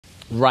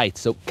Right,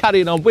 so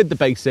carrying on with the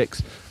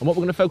basics, and what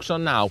we're going to focus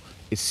on now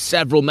is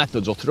several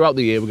methods, or throughout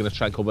the year we're going to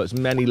try and cover as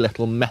many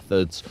little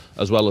methods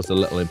as well as the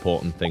little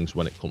important things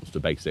when it comes to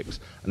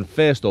basics. And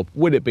first up,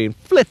 with it being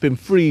flipping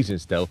freezing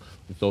still,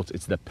 we thought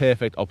it's the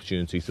perfect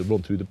opportunity to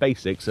run through the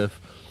basics of,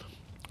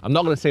 I'm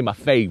not going to say my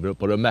favourite,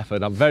 but a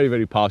method I'm very,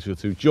 very partial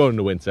to during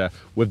the winter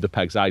with the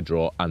pegs I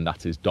draw, and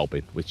that is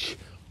dobbing, which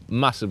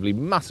massively,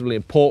 massively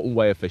important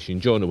way of fishing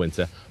during the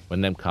winter when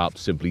them carp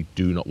simply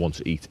do not want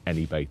to eat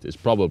any bait. It's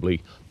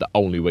probably the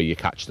only way you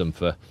catch them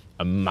for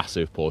a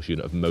massive portion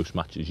of most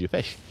matches you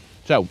fish.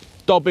 So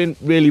dobbing,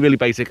 really, really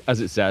basic, as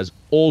it says.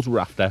 All we're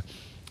after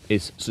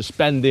is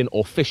suspending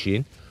or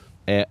fishing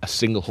a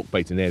single hook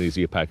bait in areas of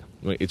your peg.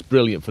 It's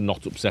brilliant for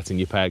not upsetting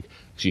your peg,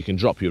 so you can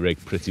drop your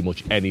rig pretty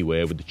much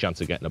anywhere with the chance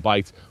of getting a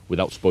bite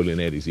without spoiling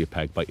areas of your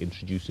peg by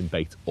introducing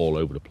bait all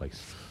over the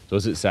place. So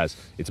as it says,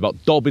 it's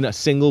about dobbing a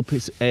single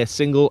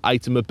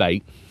item of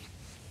bait.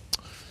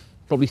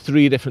 Probably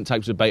 3 different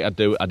types of bait I'd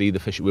do. I'd either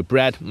fish it with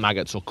bread,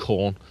 maggots or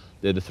corn.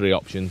 They're the 3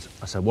 options.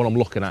 So what I'm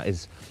looking at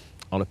is,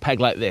 on a peg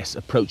like this,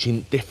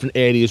 approaching different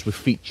areas with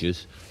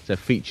features. So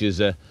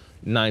features are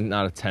 9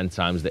 out of 10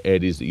 times the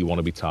areas that you want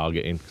to be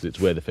targeting, because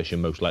it's where the fish are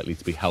most likely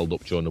to be held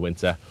up during the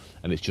winter.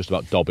 And it's just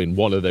about dobbing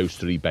one of those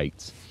 3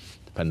 baits,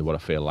 depending on what I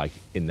feel like,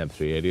 in them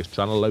 3 areas,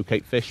 trying to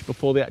locate fish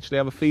before they actually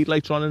have a feed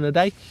later on in the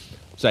day.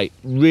 So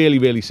really,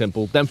 really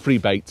simple. Them 3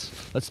 baits,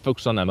 let's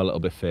focus on them a little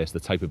bit first, the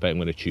type of bait I'm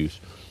going to choose.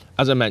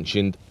 As I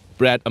mentioned,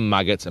 bread and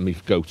maggots are my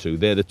go-to.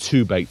 They're the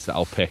 2 baits that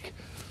I'll pick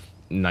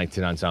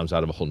 99 times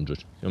out of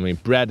 100. I mean,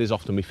 bread is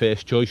often my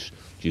first choice,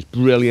 which is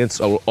brilliant.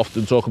 So I'll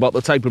often talk about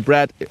the type of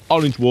bread.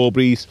 Orange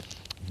Warberries,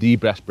 the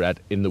best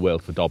bread in the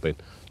world for dobbing.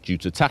 Due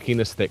to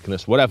tackiness,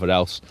 thickness, whatever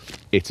else,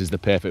 it is the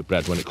perfect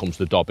bread when it comes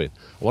to dobbing.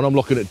 What I'm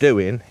looking at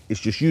doing is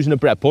just using a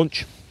bread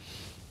punch.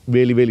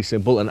 Really, really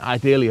simple, and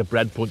ideally a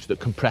bread punch that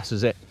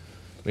compresses it.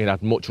 I mean,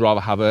 I'd much rather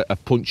have a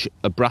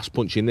brass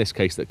punch in this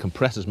case that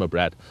compresses my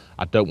bread.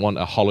 I don't want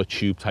a hollow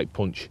tube type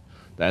punch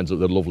that ends up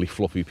with a lovely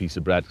fluffy piece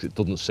of bread, because it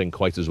doesn't sink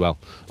quite as well.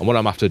 And what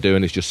I'm after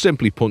doing is just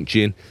simply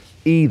punching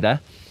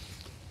either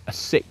a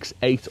 6,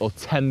 8 or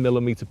 10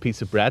 millimeter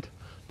piece of bread,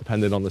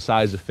 depending on the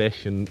size of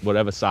fish and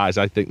whatever size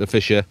I think the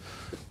fish are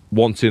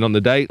wanting on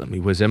the day. Let me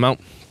whiz him out.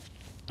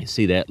 You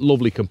see there,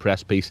 lovely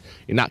compressed piece.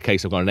 In that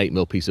case, I've got an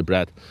 8mm piece of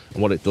bread,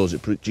 and what it does,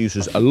 it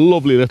produces a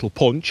lovely little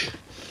punch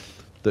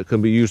that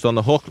can be used on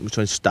the hook. Let me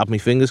try and stab my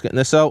fingers getting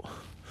this out.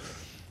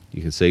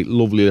 You can see,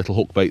 lovely little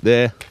hook bait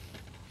there.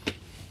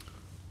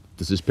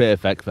 This is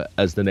perfect for,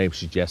 as the name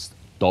suggests,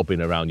 dobbing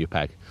around your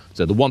peg.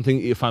 So the one thing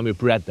that you find with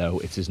bread though,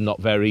 it is not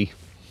very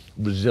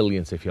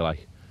resilient, if you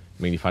like.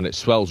 I mean, you find it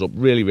swells up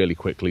really, really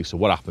quickly. So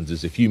what happens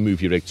is, if you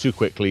move your rig too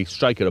quickly,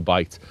 strike it a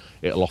bite,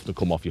 it'll often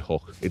come off your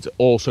hook. It's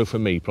also, for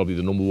me, probably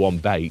the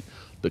 #1 bait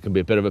that can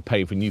be a bit of a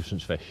pain for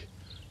nuisance fish.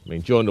 I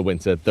mean, during the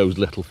winter, those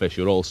little fish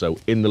are also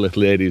in the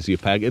little areas of your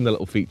peg, in the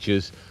little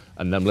features,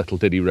 and them little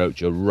diddy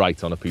roach are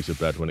right on a piece of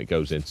bread when it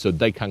goes in. So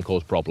they can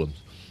cause problems.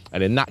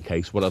 And in that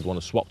case, what I'd want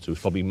to swap to is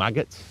probably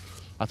maggots.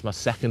 That's my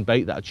second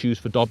bait that I choose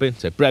for dobbing.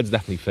 So bread's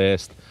definitely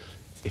first.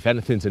 If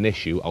anything's an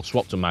issue, I'll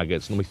swap to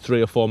maggots. Normally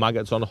 3 or 4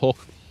 maggots on a hook.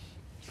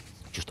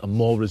 Just a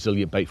more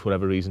resilient bait for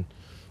whatever reason.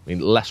 I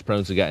mean, less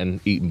prone to getting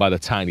eaten by the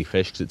tiny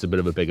fish because it's a bit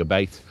of a bigger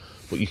bait.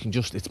 But you can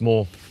just, it's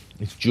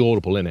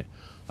durable in it.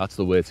 That's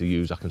the word to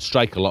use. I can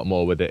strike a lot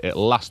more with it.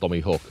 It'll last on my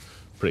hook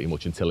pretty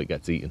much until it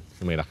gets eaten.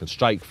 I mean, I can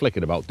strike, flick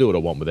it about, do what I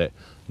want with it,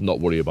 not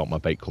worry about my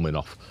bait coming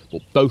off.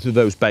 But both of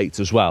those baits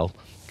as well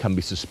can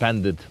be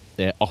suspended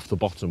off the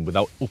bottom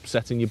without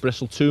upsetting your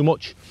bristle too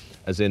much,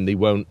 as in they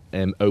won't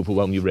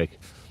overwhelm your rig.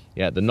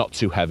 Yeah, they're not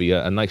too heavy.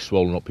 A nice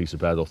swollen up piece of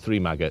bread or 3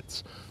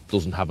 maggots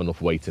doesn't have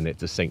enough weight in it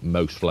to sink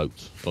most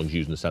floats, as long as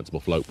using a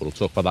sensible float, but I'll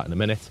talk about that in a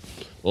minute.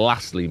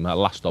 Lastly, my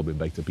last dobbing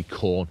bait would be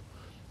corn.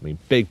 I mean,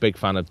 big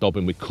fan of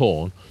dobbing with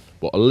corn,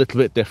 but a little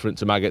bit different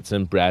to maggots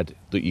and bread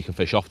that you can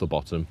fish off the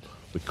bottom.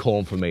 With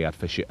corn, for me, I'd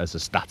fish it as a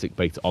static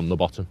bait on the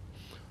bottom.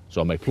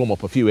 So I may plumb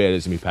up a few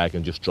areas in my peg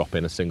and just drop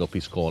in a single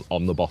piece of corn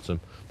on the bottom.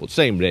 But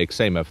same rig,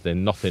 same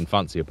everything, nothing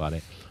fancy about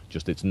it.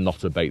 Just it's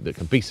not a bait that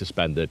can be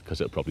suspended, because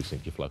it'll probably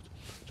sink your float.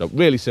 So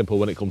really simple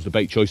when it comes to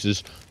bait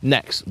choices.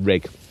 Next,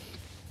 rig.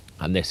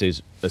 And this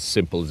is as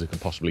simple as it can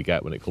possibly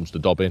get when it comes to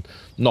dobbing.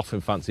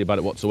 Nothing fancy about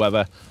it whatsoever.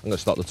 I'm going to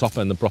start at the top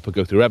end and proper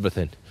go through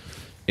everything.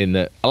 In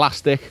the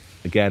elastic,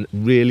 again,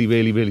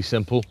 really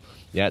simple.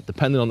 Yeah,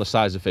 depending on the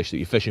size of fish that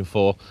you're fishing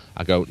for,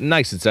 I go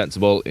nice and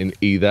sensible in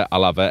either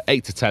I'll have a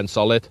 8 to 10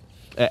 solid,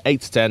 8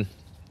 to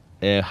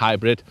 10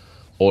 hybrid,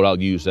 or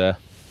I'll use a,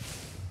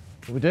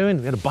 what are we doing?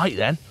 We had a bite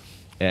then.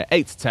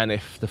 8 to 10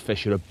 if the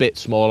fish are a bit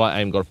smaller, I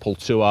haven't got to pull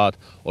too hard,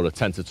 or a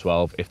 10 to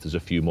 12 if there's a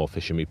few more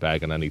fish in my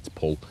bag and I need to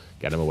pull,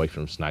 get them away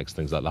from snags,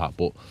 things like that.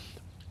 But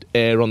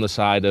err on the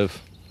side of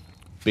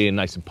being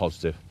nice and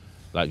positive.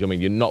 Like, I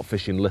mean, you're not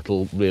fishing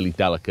little, really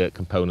delicate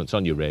components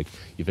on your rig.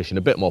 You're fishing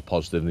a bit more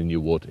positive than you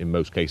would in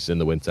most cases in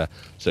the winter,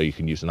 so you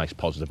can use a nice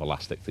positive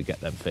elastic to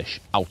get them fish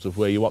out of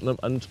where you want them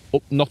and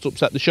not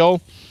upset the shoal.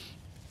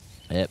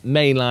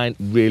 Mainline,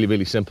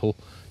 really simple.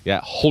 Yeah,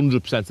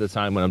 100% of the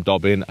time when I'm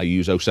dobbing, I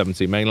use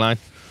 017 mainline.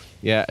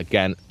 Yeah,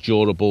 again,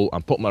 durable.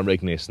 I'm putting my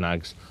rig near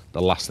snags.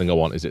 The last thing I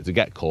want is it to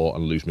get caught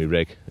and lose my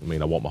rig. I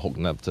mean, I want my hook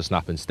length to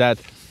snap instead.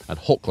 And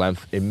hook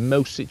length, in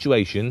most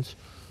situations,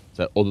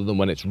 so other than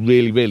when it's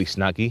really, really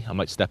snaggy, I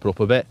might step it up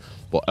a bit,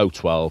 but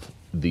 0.12,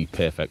 the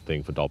perfect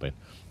thing for dobbing.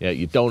 Yeah,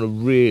 you don't want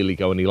to really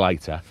go any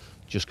lighter,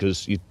 just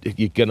because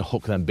you're going to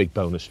hook them big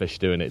bonus fish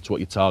doing it. It's what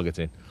you're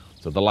targeting.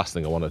 So the last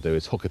thing I want to do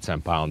is hook a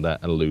 10 pounder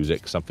and lose it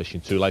because I'm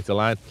fishing too light a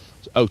line.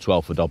 So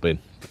 0.12 for dobbing,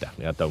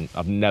 definitely.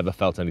 I've never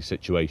felt any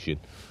situation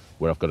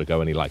where I've got to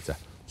go any lighter.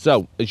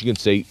 So as you can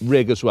see,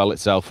 rig as well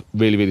itself,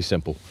 really, really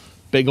simple.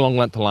 Big long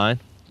length of line.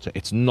 So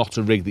it's not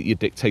a rig that you're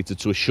dictated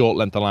to a short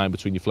length of line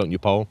between your float and your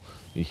pole.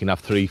 You can have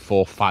 3,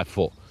 4, 5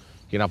 foot.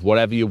 You can have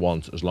whatever you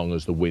want as long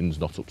as the wind's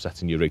not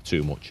upsetting your rig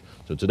too much.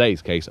 So in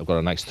today's case, I've got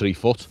a nice 3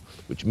 foot,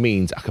 which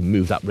means I can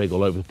move that rig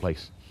all over the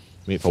place.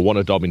 I mean, if I want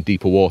to dob in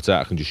deeper water,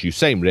 I can just use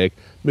same rig,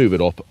 move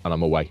it up, and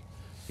I'm away.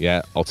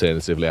 Yeah,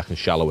 alternatively, I can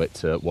shallow it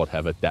to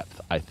whatever depth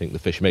I think the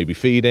fish may be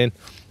feeding,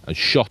 and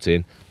shot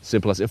in,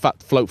 simple as, in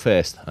fact, float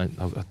first. I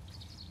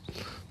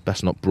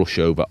best not brush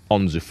over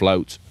onto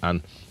float,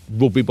 and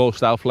rugby ball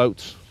style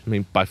floats, I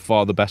mean, by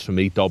far the best for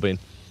me, dobbing.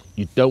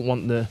 You don't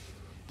want the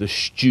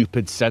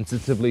stupid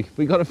sensitively,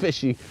 we got a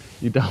fishy,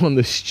 you don't want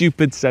the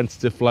stupid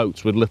sensitive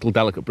floats with little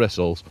delicate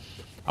bristles.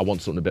 I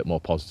want something a bit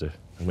more positive.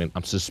 I mean,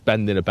 I'm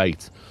suspending a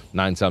bait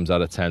 9 times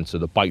out of 10, so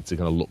the bites are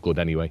going to look good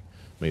anyway.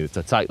 I mean, it's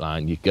a tight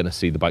line, you're going to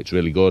see the bites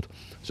really good.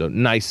 So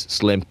nice,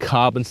 slim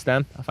carbon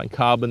stem. I find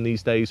carbon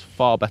these days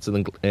far better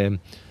than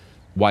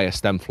wire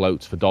stem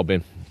floats for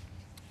dobbing.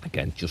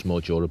 Again, just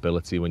more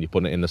durability when you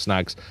put it in the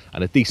snags,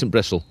 and a decent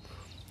bristle.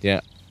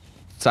 Yeah,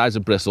 size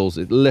of bristles,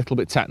 it's a little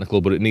bit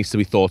technical, but it needs to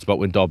be thought about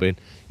when dobbing.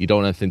 You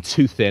don't want anything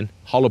too thin.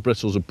 Hollow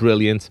bristles are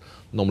brilliant,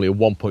 normally a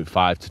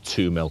 1.5 to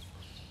 2 mil.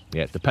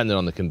 Yeah, depending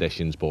on the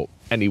conditions, but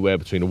anywhere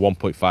between a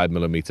 1.5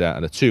 millimeter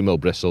and a 2 mil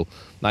bristle,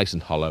 nice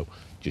and hollow,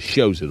 just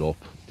shows it up.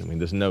 I mean,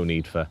 there's no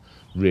need for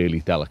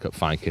really delicate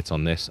fine kit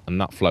on this, and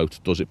that float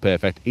does it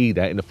perfect,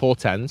 either in a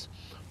 410s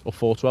or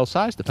 412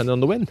 size, depending on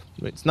the wind.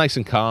 I mean, it's nice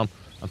and calm.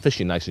 I'm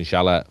fishing nice and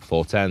shallow,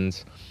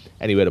 410s.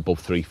 Anywhere above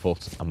 3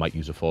 foot, I might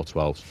use a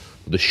 412s.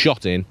 But the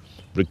shot in,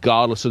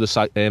 regardless of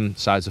the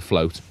size of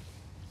float,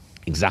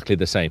 exactly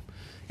the same.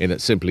 In that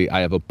simply,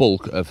 I have a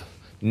bulk of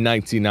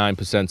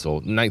 99%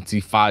 or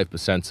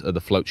 95% of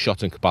the float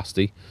shot in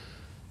capacity.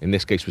 In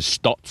this case with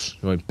stots.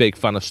 I'm a big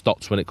fan of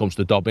stots when it comes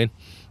to dobbing,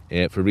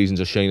 for reasons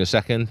I'll show you in a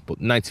second, but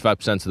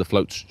 95% of the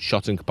float's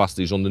shot in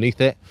capacity is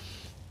underneath it,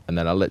 and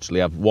then I literally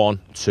have 1,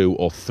 2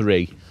 or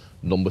 3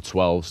 number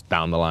 12s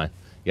down the line.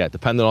 Yeah,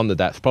 depending on the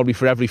depth, probably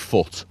for every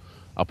foot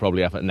I'll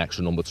probably have an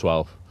extra number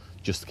 12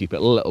 just to keep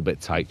it a little bit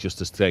tight, just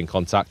to stay in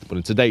contact. But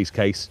in today's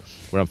case,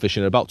 where I'm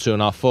fishing at about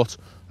 2.5 foot,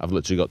 I've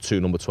literally got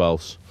 2 number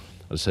 12s.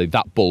 I'd say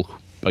that bulk,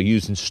 by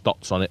using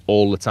stots on it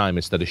all the time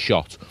instead of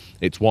shot,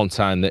 it's one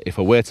time that if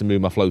I were to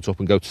move my float up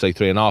and go to say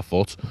 3.5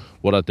 foot,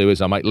 what I'd do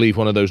is I might leave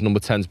one of those number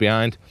 10s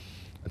behind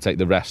and take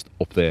the rest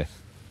up there.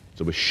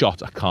 So with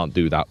shot, I can't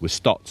do that. With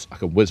stots, I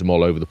can whiz them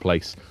all over the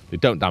place. They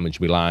don't damage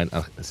my line,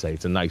 and I say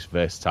it's a nice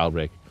versatile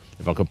rig.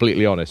 If I'm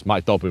completely honest,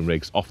 my dobbing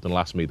rigs often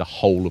last me the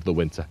whole of the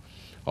winter.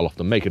 I'll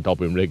often make a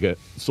dobbing rig at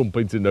some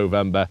point in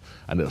November,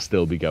 and it'll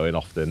still be going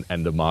often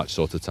end of March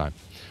sort of time.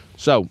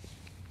 So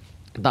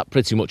that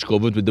pretty much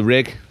covered with the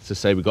rig. To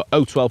say we've got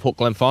 0.12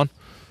 hook length on.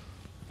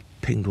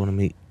 Pinged one of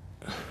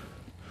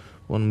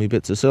me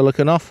bits of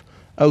silicone off.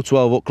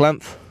 0.12 hook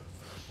length.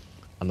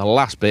 And the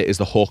last bit is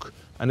the hook.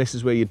 And this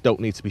is where you don't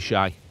need to be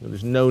shy.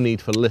 There's no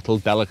need for little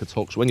delicate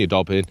hooks when you're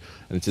dobbing.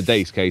 And in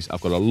today's case,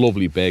 I've got a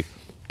lovely big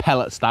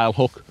pellet style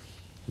hook.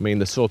 I mean,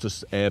 the sort of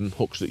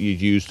hooks that you'd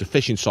use to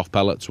fishing soft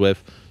pellets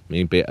with. I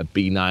mean, be it a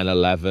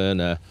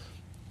B911,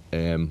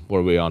 what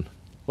are we on?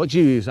 What do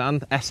you use,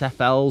 and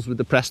SFLs with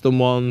the Preston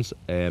ones,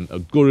 a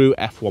Guru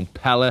F1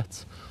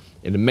 pellet.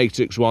 In the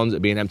Matrix ones,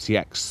 it'd be an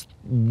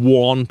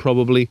MTX1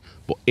 probably,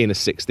 but in a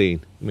 16.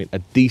 I mean, a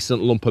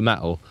decent lump of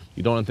metal.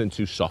 You don't want anything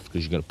too soft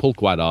because you're going to pull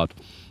quite hard,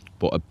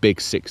 but a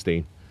big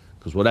 16.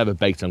 Because whatever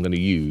bait I'm going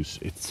to use,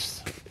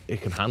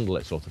 it can handle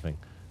it sort of thing.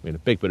 I mean, a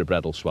big bit of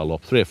bread will swell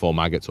up, 3 or 4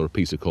 maggots or a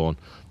piece of corn.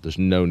 There's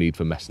no need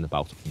for messing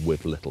about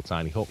with little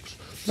tiny hooks.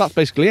 So that's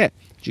basically it.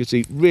 As you can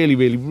see, really,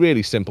 really,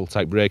 really simple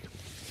type rig.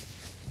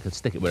 I can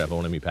stick it wherever I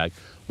want in my peg.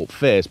 But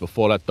first,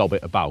 before I dob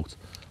it about,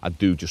 I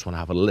do just want to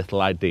have a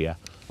little idea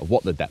of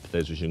what the depth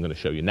is, which I'm going to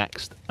show you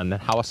next, and then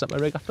how I set my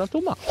rig after I've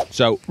done that.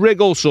 So, rig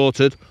all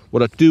sorted.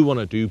 What I do want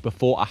to do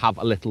before I have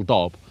a little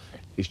dob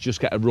is just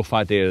get a rough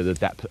idea of the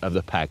depth of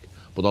the peg.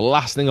 But the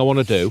last thing I want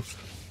to do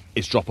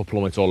is drop a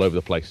plummet all over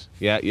the place.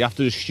 Yeah, you have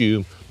to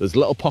assume there's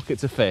little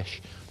pockets of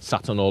fish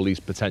sat on all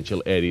these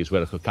potential areas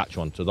where I could catch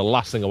one. So the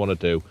last thing I want to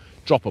do,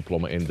 drop a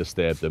plummet in,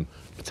 disturb them,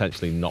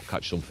 potentially not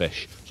catch some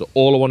fish. So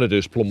all I want to do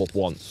is plumb up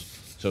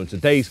once. So in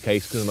today's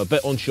case, because I'm a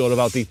bit unsure of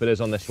how deep it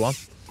is on this one,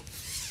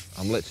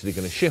 I'm literally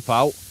going to ship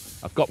out.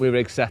 I've got my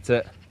rig set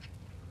at,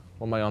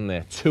 what am I on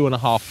there?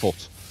 2.5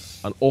 foot.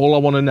 And all I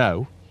want to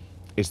know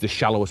is the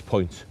shallowest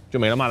point. Do you know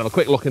what I mean? I might have a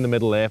quick look in the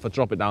middle there. If I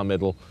drop it down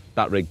middle,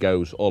 that rig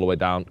goes all the way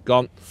down,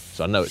 gone.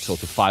 So I know it's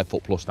sort of 5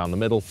 foot plus down the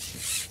middle.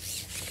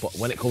 But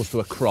when it comes to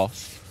a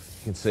cross,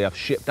 You can see I've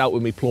shipped out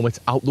with me plummet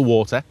out the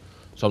water,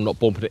 so I'm not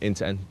bumping it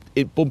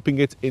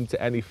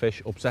into any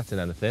fish, upsetting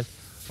anything.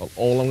 Well,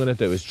 all I'm going to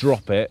do is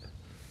drop it.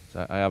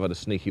 So I have had a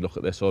sneaky look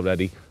at this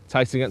already.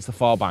 Tight against the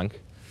far bank,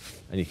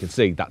 and you can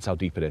see that's how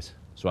deep it is.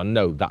 So I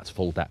know that's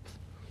full depth.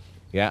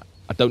 Yeah,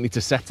 I don't need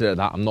to set it at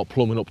that. I'm not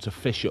plumbing up to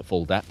fish at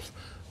full depth.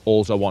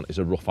 All I want is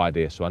a rough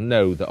idea. So I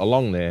know that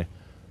along there,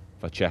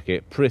 if I check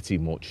it, pretty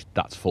much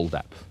that's full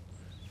depth.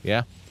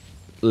 Yeah,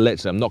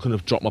 literally, I'm not going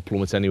to drop my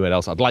plummet anywhere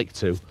else. I'd like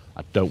to,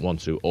 I don't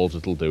want to. All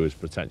it'll do is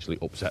potentially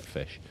upset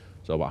fish.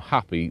 So I'm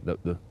happy that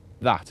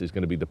that is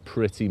going to be the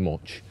pretty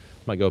much,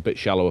 might go a bit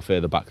shallower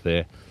further back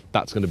there.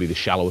 That's going to be the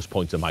shallowest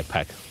point of my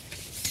peg.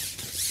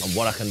 And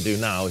what I can do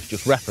now is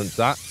just reference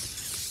that.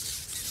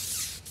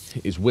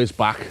 Is whiz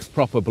back,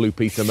 proper Blue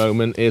Peter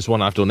moment. Here's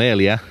one I've done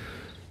earlier.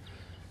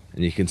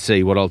 And you can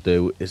see what I'll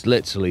do is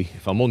literally,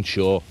 if I'm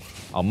unsure,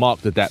 I'll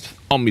mark the depth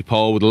on my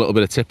pole with a little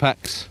bit of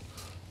Tipex.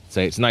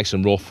 Say it's nice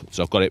and rough,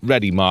 so I've got it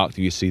ready marked.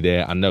 You see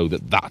there, I know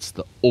that that's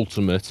the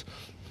ultimate,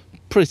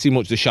 pretty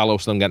much the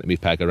shallowest I'm getting my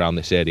peg around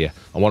this area.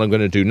 And what I'm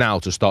going to do now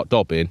to start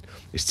dobbing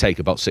is take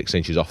about 6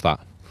 inches off that.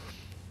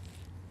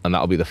 And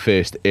that'll be the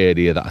first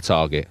area that I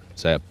target.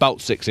 Say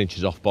about 6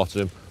 inches off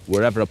bottom.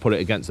 Wherever I put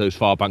it against those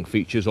far bank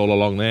features all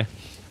along there,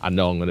 I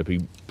know I'm going to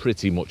be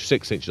pretty much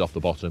 6 inches off the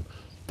bottom.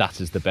 That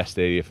is the best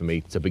area for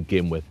me to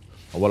begin with.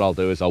 And what I'll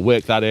do is I'll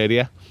work that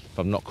area. If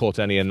I've not caught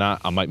any in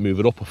that, I might move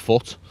it up a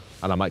foot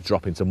and I might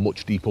drop into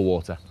much deeper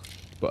water.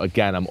 But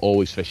again, I'm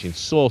always fishing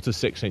sort of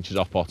 6 inches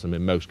off bottom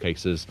in most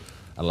cases,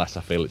 unless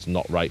I feel it's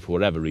not right for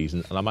whatever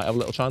reason, and I might have a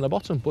little try on the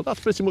bottom. But that's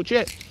pretty much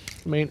it.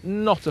 I mean,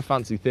 not a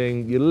fancy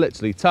thing. You're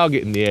literally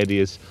targeting the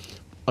areas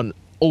and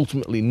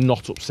ultimately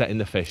not upsetting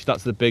the fish.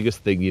 That's the biggest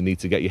thing you need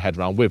to get your head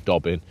around with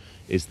dobbing,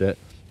 is that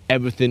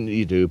everything that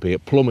you do, be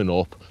it plumbing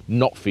up,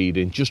 not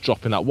feeding, just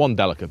dropping that one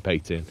delicate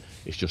bait in,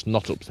 it's just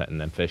not upsetting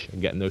them fish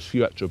and getting those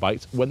few extra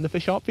bites when the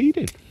fish aren't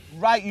feeding.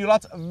 Right, you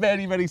lads,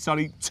 very, very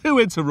sorry to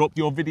interrupt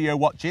your video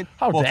watching.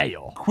 How dare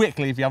you?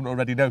 Quickly, if you haven't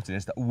already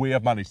noticed, we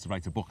have managed to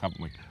write a book,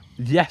 haven't we?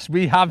 Yes,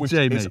 we have, Which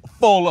Jamie. is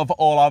full of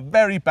all our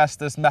very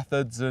bestest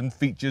methods and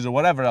features or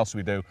whatever else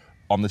we do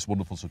on this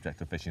wonderful subject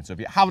of fishing. So if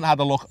you haven't had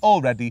a look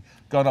already,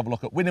 go and have a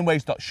look at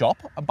winningways.shop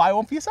and buy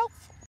one for yourself.